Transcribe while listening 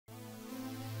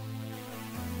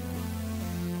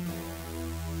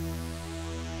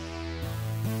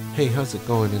Hey, how's it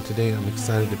going? And today I'm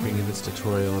excited to bring you this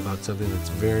tutorial about something that's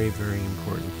very, very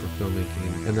important for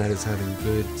filmmaking, and that is having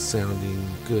good sounding,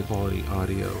 good quality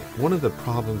audio. One of the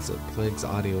problems that plagues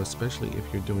audio, especially if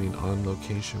you're doing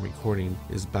on-location recording,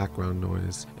 is background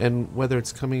noise. And whether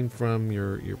it's coming from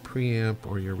your preamp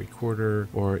or your recorder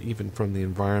or even from the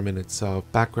environment itself,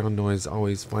 background noise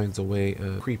always finds a way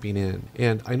of creeping in.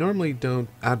 And I normally don't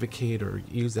advocate or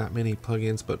use that many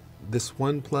plugins, but this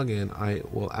one plugin I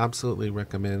will absolutely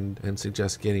recommend and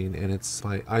suggest getting, and it's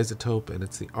by Isotope, and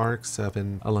it's the RX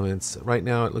Elements. Right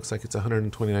now it looks like it's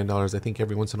 $129. I think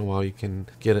every once in a while you can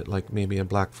get it like maybe a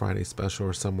Black Friday special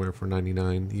or somewhere for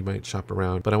 $99. You might shop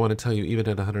around, but I want to tell you, even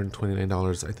at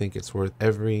 $129, I think it's worth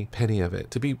every penny of it.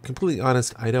 To be completely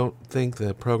honest, I don't think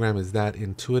the program is that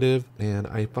intuitive, and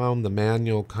I found the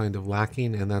manual kind of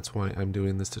lacking, and that's why I'm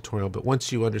doing this tutorial. But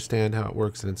once you understand how it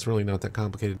works, and it's really not that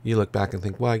complicated, you look back and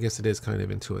think, well, I guess it is kind of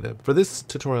intuitive. For this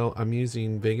tutorial, I'm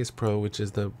using Vegas Pro, which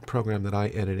is the program that I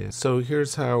edit in. So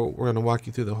here's how we're going to walk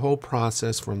you through the whole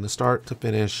process from the start to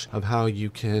finish of how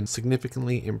you can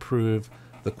significantly improve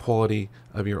the quality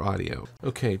of your audio.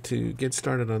 Okay, to get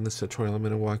started on this tutorial, I'm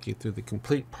going to walk you through the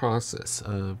complete process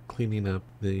of cleaning up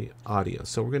the audio.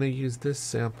 So we're going to use this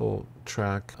sample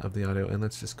track of the audio, and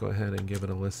let's just go ahead and give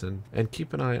it a listen. And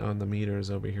keep an eye on the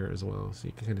meters over here as well, so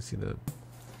you can kind of see the...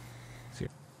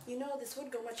 You know, this would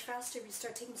go much faster if you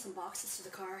start taking some boxes to the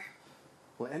car.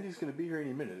 Well, Andy's going to be here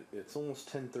any minute. It's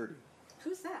almost 10:30.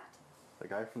 Who's that? The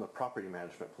guy from the property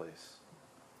management place.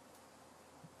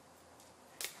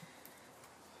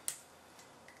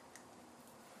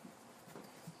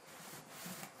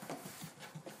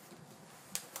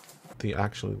 The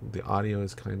audio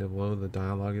is kind of low, the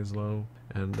dialogue is low,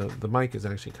 and the mic is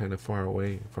actually kind of far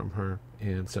away from her,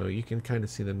 and so you can kind of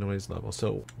see the noise level.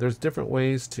 So there's different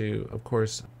ways to, of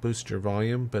course, boost your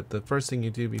volume, but the first thing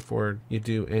you do before you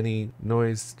do any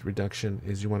noise reduction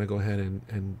is you want to go ahead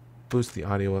and boost the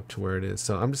audio up to where it is.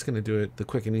 So I'm just going to do it the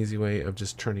quick and easy way of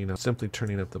just simply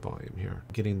turning up the volume here,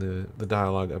 getting the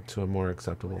dialogue up to a more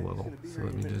acceptable level. So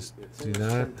let me just do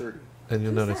that. And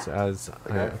you'll notice as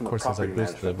of course as I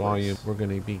boost the volume, we're going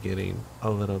to be getting a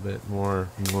little bit more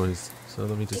noise. So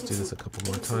let me just do this a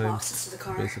couple more times.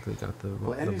 Basically got the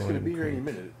volume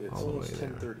all the way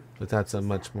there. But that's a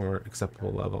much more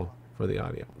acceptable level for the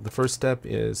audio. The first step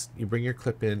is you bring your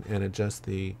clip in and adjust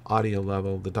the audio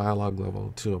level, the dialogue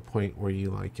level, to a point where you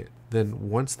like it. Then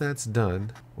once that's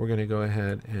done, we're going to go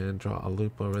ahead and draw a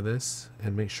loop over this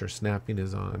and make sure snapping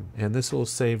is on. And this will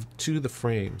save to the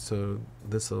frame. So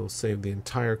this will save the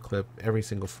entire clip, every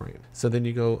single frame. So then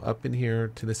you go up in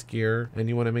here to this gear, and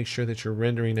you want to make sure that you're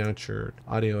rendering out your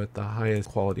audio at the highest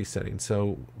quality setting.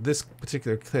 So this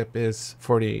particular clip is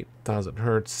 48,000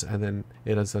 hertz, and then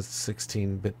it has a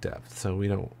 16-bit depth. So we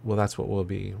don't, well, that's what we'll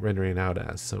be rendering out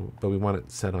as. So, but we want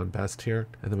it set on best here,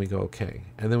 and then we go OK.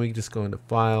 And then we just go into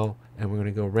File, and we're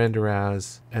going to go Render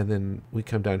As, and then we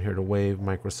come down here to Wave,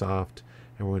 Microsoft,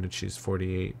 and we're going to choose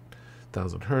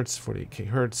 48,000 hertz, 48K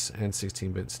hertz, and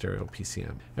 16-bit stereo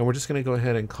PCM. And we're just going to go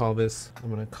ahead and call this, I'm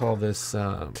going to call this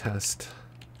Test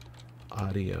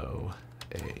Audio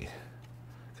A,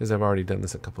 because I've already done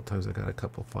this a couple times. I got a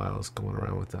couple files going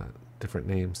around with that different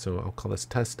names, so I'll call this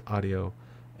Test Audio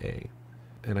A,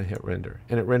 and I hit render,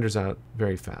 and it renders out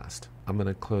very fast. I'm going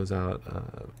to close out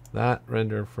that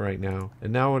render for right now,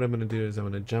 and now what I'm going to do is I'm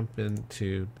going to jump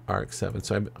into RX7.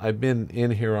 So I've been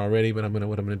in here already, but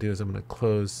what I'm going to do is I'm going to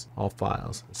close all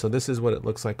files. So this is what it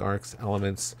looks like, RX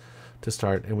Elements, to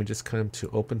start, and we just come to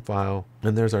Open File,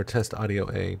 and there's our Test Audio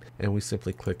A, and we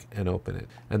simply click and open it.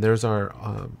 And there's our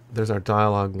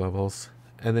dialogue levels.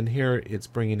 And then here it's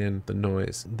bringing in the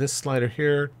noise. This slider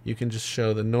here, you can just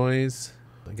show the noise.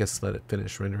 I guess let it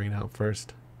finish rendering out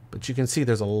first. But you can see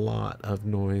there's a lot of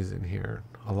noise in here,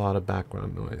 a lot of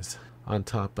background noise on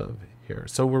top of here.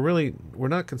 So we're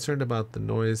not concerned about the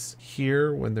noise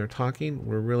here when they're talking.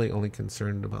 We're really only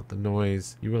concerned about the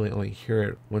noise. You really only hear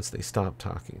it once they stop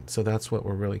talking. So that's what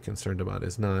we're really concerned about,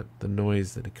 is not the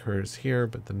noise that occurs here,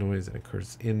 but the noise that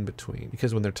occurs in between.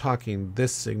 Because when they're talking,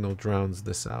 this signal drowns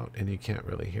this out and you can't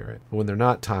really hear it. But when they're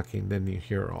not talking, then you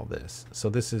hear all this. So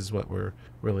this is what we're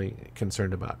really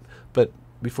concerned about. But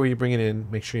before you bring it in,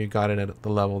 make sure you got it at the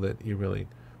level that you really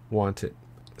want it.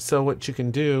 So what you can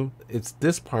do,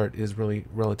 this part is really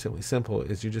relatively simple,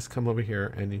 is you just come over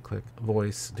here and you click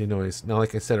Voice Denoise. Now,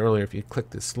 like I said earlier, if you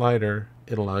click this slider,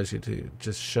 it allows you to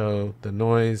just show the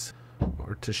noise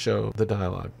or to show the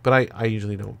dialogue. But I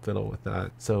usually don't fiddle with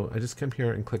that. So I just come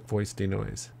here and click voice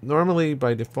denoise. Normally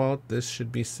by default, this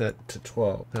should be set to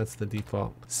 12. That's the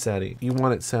default setting. You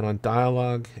want it set on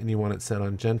dialogue and you want it set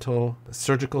on gentle.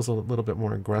 Surgical is a little bit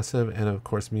more aggressive, and of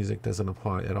course music doesn't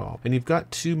apply at all. And you've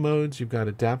got two modes. You've got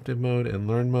adaptive mode and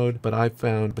learn mode, but I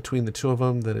found between the two of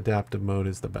them that adaptive mode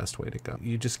is the best way to go.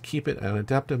 You just keep it on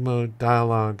adaptive mode,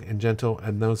 dialogue, and gentle,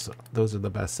 and those are the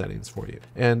best settings for you.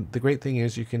 And the great thing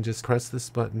is you can just press this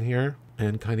button here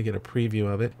and kind of get a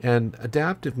preview of it. And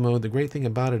adaptive mode, the great thing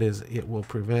about it is it will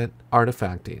prevent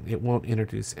artifacting. It won't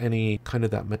introduce any kind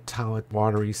of that metallic,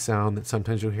 watery sound that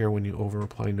sometimes you'll hear when you over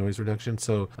apply noise reduction.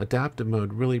 So adaptive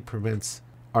mode really prevents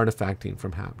artifacting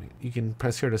from happening. You can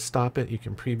press here to stop it, you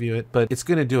can preview it, but it's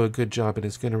going to do a good job and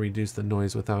it's going to reduce the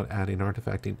noise without adding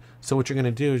artifacting. So what you're going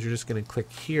to do is you're just going to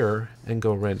click here and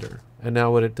go render. And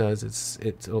now what it does is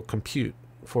it'll compute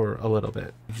for a little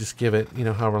bit. You just give it, you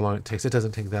know, however long it takes. It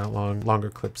doesn't take that long. Longer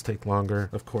clips take longer,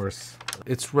 of course.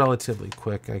 It's relatively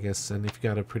quick, I guess, and if you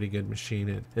got a pretty good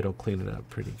machine, it'll clean it up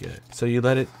pretty good. So you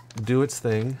let it do its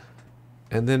thing,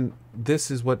 and then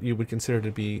this is what you would consider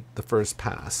to be the first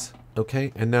pass.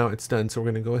 Okay, and now it's done. So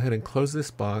we're going to go ahead and close this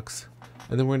box,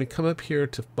 and then we're going to come up here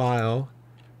to File,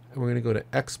 and we're going to go to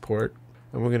Export,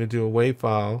 and we're going to do a WAV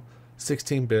file,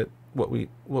 16-bit, what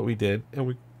we did, and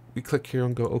we click here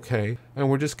and go OK, and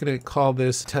we're just going to call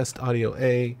this Test Audio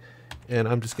A, and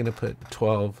I'm just going to put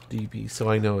 12 dB, so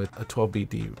I know a 12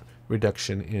 dB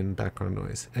reduction in background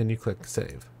noise, and you click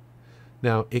Save.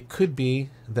 Now it could be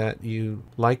that you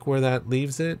like where that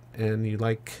leaves it, and you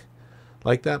like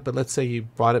that, but let's say you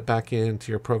brought it back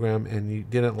into your program and you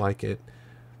didn't like it,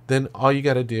 then all you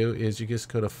got to do is you just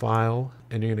go to File,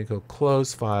 and you're going to go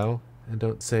Close File, and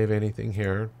don't save anything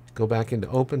here. Go back into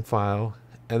Open File,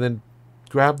 and then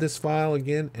grab this file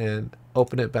again and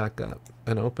open it back up,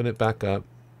 and open it back up,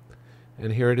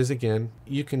 and here it is again.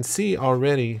 You can see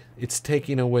already it's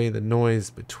taking away the noise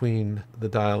between the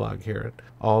dialogue here.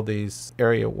 All these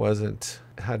area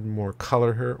had more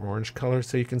color here, orange color,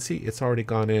 so you can see it's already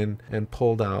gone in and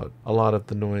pulled out a lot of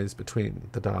the noise between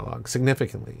the dialogue,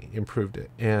 significantly improved it.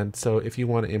 And so if you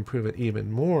want to improve it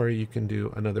even more, you can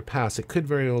do another pass. It could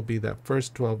very well be that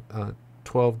first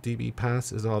 12 dB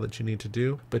pass is all that you need to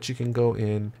do, but you can go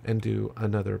in and do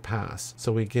another pass.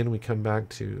 So we come back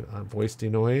to voice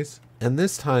denoise, and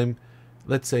this time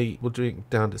let's say we'll do it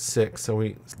down to 6.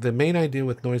 So the main idea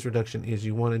with noise reduction is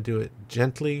you want to do it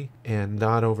gently and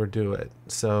not overdo it.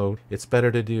 So it's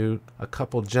better to do a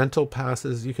couple gentle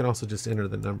passes. You can also just enter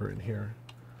the number in here,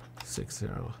 60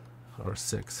 or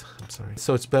 6, I'm sorry.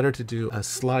 So it's better to do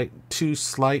two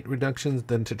slight reductions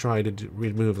than to try to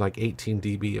remove like 18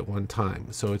 dB at one time.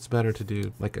 So it's better to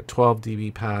do like a 12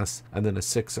 dB pass and then a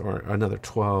 6 or another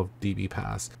 12 dB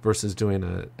pass versus doing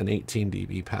an 18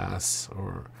 dB pass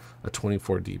or a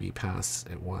 24 dB pass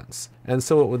at once. And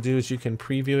so what we'll do is you can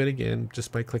preview it again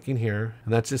just by clicking here,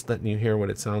 and that's just letting you hear what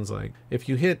it sounds like. If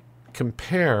you hit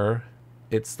compare,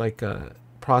 it's like a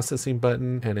processing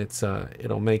button, and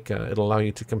it'll allow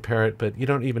you to compare it, but you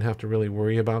don't even have to really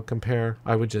worry about compare.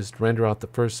 I would just render out the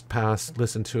first pass,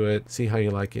 listen to it, see how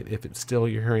you like it. If it's still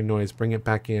you're hearing noise, bring it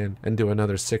back in and do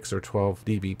another 6 or 12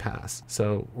 dB pass.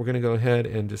 So we're going to go ahead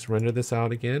and just render this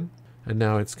out again, and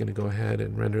now it's going to go ahead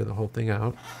and render the whole thing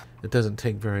out. It doesn't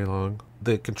take very long.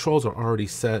 The controls are already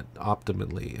set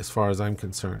optimally as far as I'm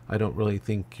concerned. I don't really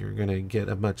think you're going to get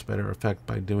a much better effect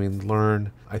by doing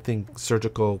learn. I think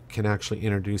surgical can actually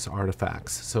introduce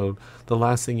artifacts. So the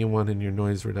last thing you want in your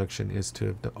noise reduction is to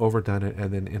have overdone it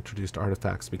and then introduced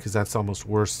artifacts, because that's almost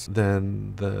worse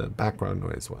than the background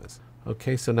noise was.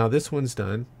 Okay, so now this one's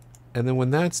done. And then when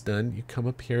that's done, you come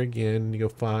up here again, you go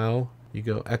File, you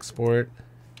go Export,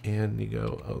 and you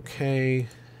go OK.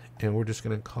 And we're just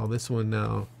going to call this one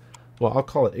now, well, I'll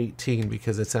call it 18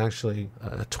 because it's actually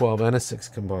a 12 and a 6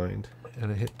 combined,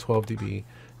 and I hit 12 dB,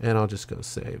 and I'll just go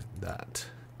save that.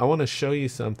 I want to show you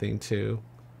something too.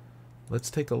 Let's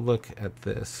take a look at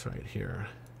this right here.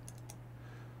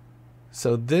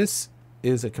 So this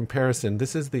is a comparison.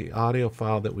 This is the audio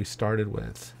file that we started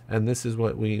with, and this is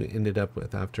what we ended up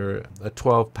with after a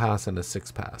 12 pass and a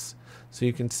 6 pass. So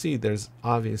you can see there's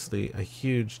obviously a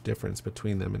huge difference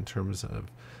between them in terms of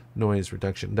noise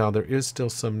reduction. Now there is still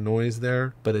some noise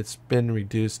there, but it's been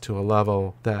reduced to a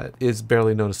level that is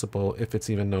barely noticeable, if it's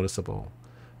even noticeable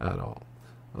at all.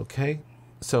 Okay,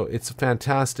 so it's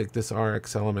fantastic, this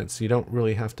RX Elements. You don't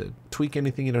really have to tweak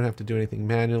anything, you don't have to do anything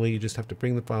manually, you just have to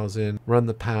bring the files in, run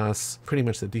the pass, pretty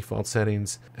much the default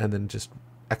settings, and then just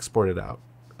export it out.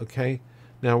 Okay,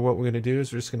 Now what we're going to do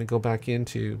is we're just going to go back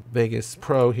into Vegas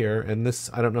Pro here, and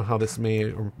this, I don't know how this may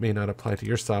or may not apply to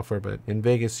your software, but in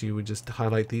Vegas you would just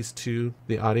highlight these two,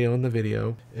 the audio and the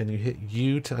video, and you hit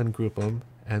U to ungroup them,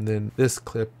 and then this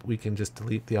clip we can just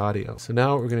delete the audio. So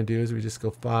now what we're going to do is we just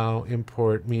go File,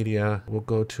 Import Media, we'll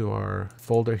go to our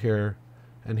folder here,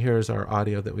 and here's our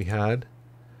audio that we had.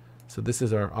 So this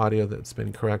is our audio that's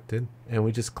been corrected, and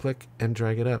we just click and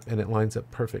drag it up, and it lines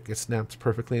up perfect. It snaps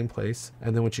perfectly in place.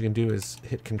 And then what you can do is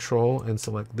hit Control and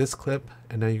select this clip,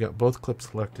 and now you got both clips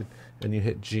selected, and you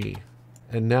hit G.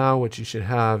 And now what you should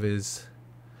have is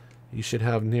you should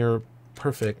have near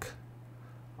perfect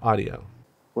audio.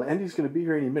 Well, Andy's going to be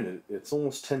here any minute. It's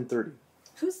almost 10:30.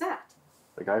 Who's that?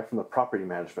 The guy from the property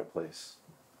management place.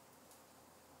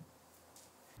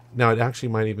 Now it actually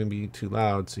might even be too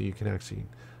loud, so you can actually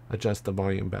adjust the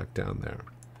volume back down there.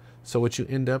 So what you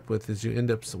end up with is you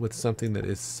end up with something that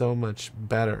is so much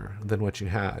better than what you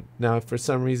had. Now if for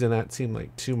some reason that seemed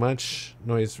like too much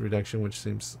noise reduction, which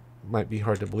might be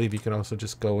hard to believe, you can also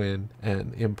just go in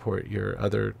and import your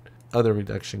other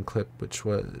reduction clip, which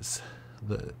was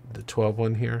the 12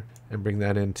 one here, and bring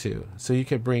that in too. So you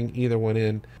could bring either one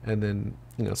in and then,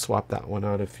 you know, swap that one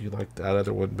out if you like that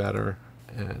other one better,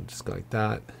 and just go like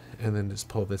that, and then just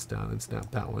pull this down and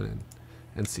snap that one in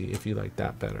and see if you like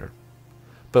that better.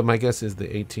 But my guess is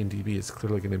the 18 dB is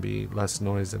clearly going to be less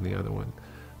noise than the other one.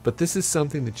 But this is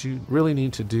something that you really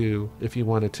need to do if you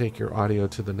want to take your audio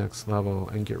to the next level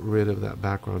and get rid of that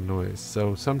background noise.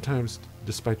 So sometimes,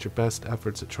 despite your best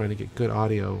efforts at trying to get good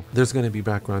audio, there's going to be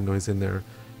background noise in there.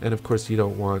 And of course you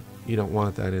don't want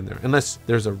that in there, unless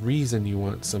there's a reason you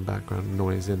want some background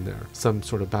noise in there, some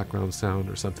sort of background sound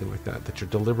or something like that, that you're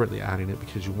deliberately adding it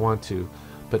because you want to,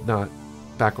 but not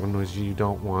background noise you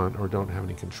don't want or don't have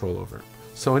any control over.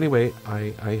 So anyway,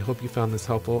 I hope you found this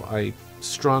helpful. I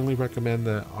strongly recommend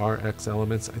the RX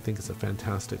Elements. I think it's a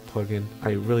fantastic plugin.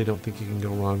 I really don't think you can go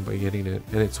wrong by getting it,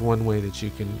 and it's one way that you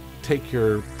can take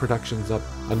your productions up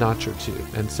a notch or two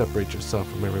and separate yourself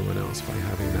from everyone else by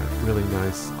having that really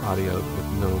nice audio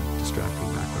with no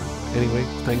distracting background. Anyway,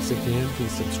 thanks again.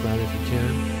 Please subscribe if you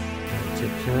can.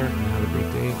 Take care and have a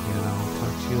great day, and I'll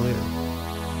talk to you later.